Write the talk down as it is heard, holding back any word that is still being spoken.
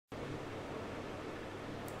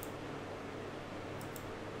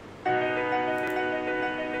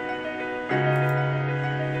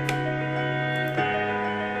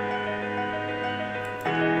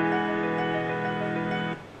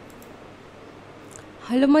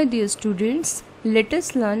Hello my dear students, let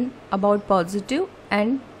us learn about positive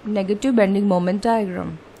and negative bending moment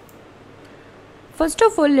diagram. First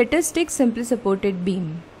of all, let us take simply supported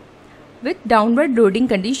beam with downward loading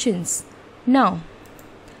conditions. Now,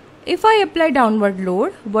 if I apply downward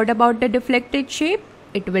load, what about the deflected shape?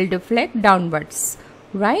 It will deflect downwards,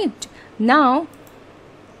 right? Now,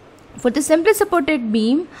 for the simply supported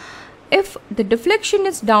beam, if the deflection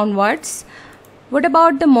is downwards, what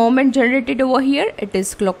about the moment generated over here? It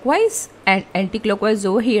is clockwise and anti-clockwise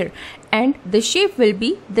over here, and the shape will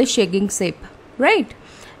be the sagging shape, right?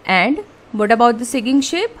 And what about the sagging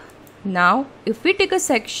shape? Now, if we take a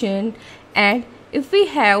section and if we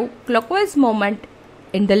have clockwise moment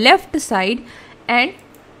in the left side and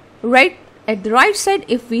right at the right side,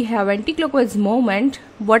 if we have anti-clockwise moment,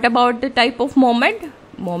 what about the type of moment?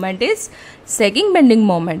 Moment is sagging bending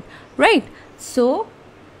moment, right? So,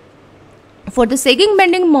 for the sagging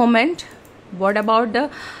bending moment, what about the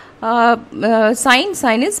sign?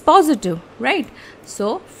 Sign is positive, right?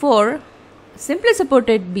 So, for simply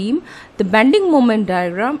supported beam, the bending moment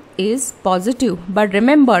diagram is positive. But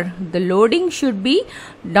remember, the loading should be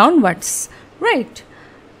downwards, right?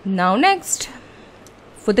 Now next,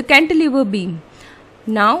 for the cantilever beam.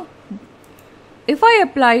 Now, if I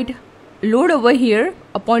applied load over here,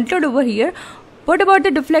 a point load over here, what about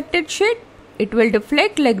the deflected shape? It will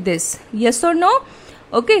deflect like this, yes or no?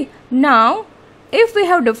 Okay, now if we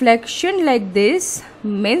have deflection like this,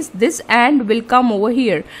 means this end will come over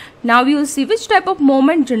here. Now you see which type of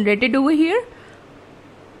moment generated over here.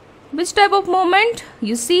 Which type of moment?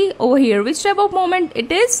 You see over here, which type of moment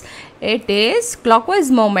it is? It is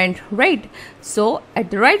clockwise moment, right? So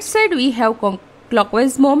at the right side we have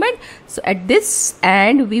clockwise moment. So at this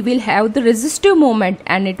end we will have the resistive moment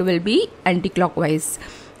and it will be anti-clockwise,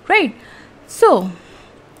 right? So,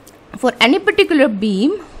 for any particular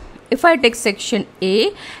beam, if I take section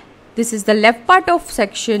A, this is the left part of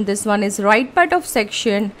section, this one is right part of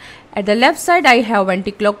section. At the left side I have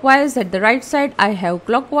anti-clockwise, at the right side I have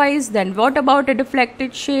clockwise. Then what about a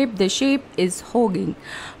deflected shape? The shape is hogging,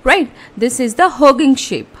 right? This is the hogging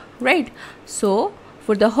shape, right? So,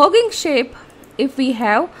 for the hogging shape, if we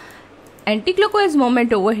have anti-clockwise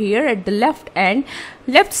moment over here at the left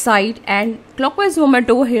side and clockwise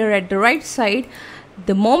moment over here at the right side,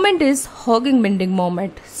 the moment is hogging bending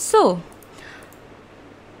moment. So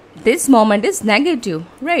this moment is negative,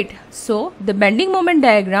 right? So the bending moment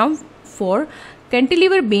diagram for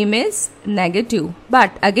cantilever beam is negative,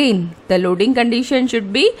 but again the loading condition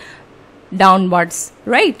should be downwards,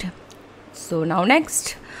 right? So now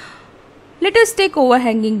next, let us take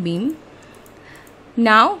overhanging beam.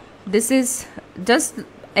 Now this is just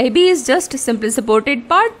AB is just simply supported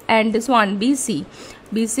part, and this one BC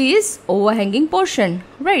is overhanging portion,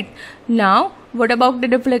 right? Now what about the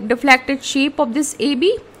deflected shape of this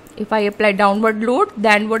AB? If I apply downward load,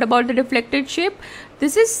 then what about the deflected shape?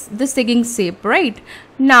 This is the sagging shape, right?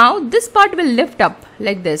 Now this part will lift up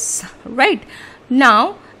like this, right?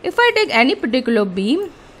 Now if I take any particular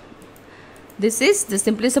beam, this is the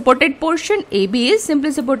simply supported portion, AB is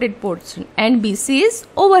simply supported portion and BC is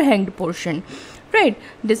overhanged portion, right?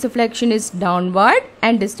 This deflection is downward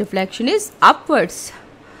and this deflection is upwards,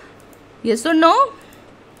 yes or no?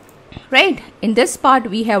 Right, in this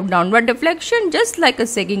part we have downward deflection just like a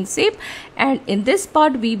sagging shape, and in this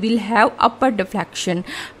part we will have upward deflection,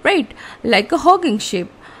 right, like a hogging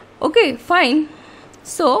shape. Okay, fine.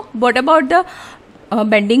 So what about the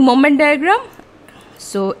bending moment diagram?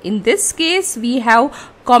 So in this case we have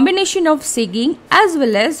combination of sagging as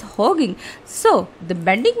well as hogging. So the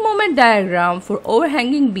bending moment diagram for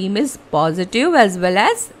overhanging beam is positive as well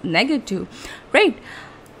as negative, right?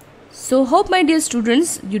 So hope my dear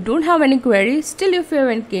students you don't have any query. Still, if you have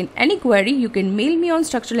any query, you can mail me on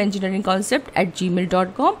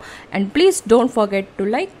structurelengineeringconcept@gmail.com, and please don't forget to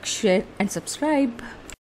like, share and subscribe.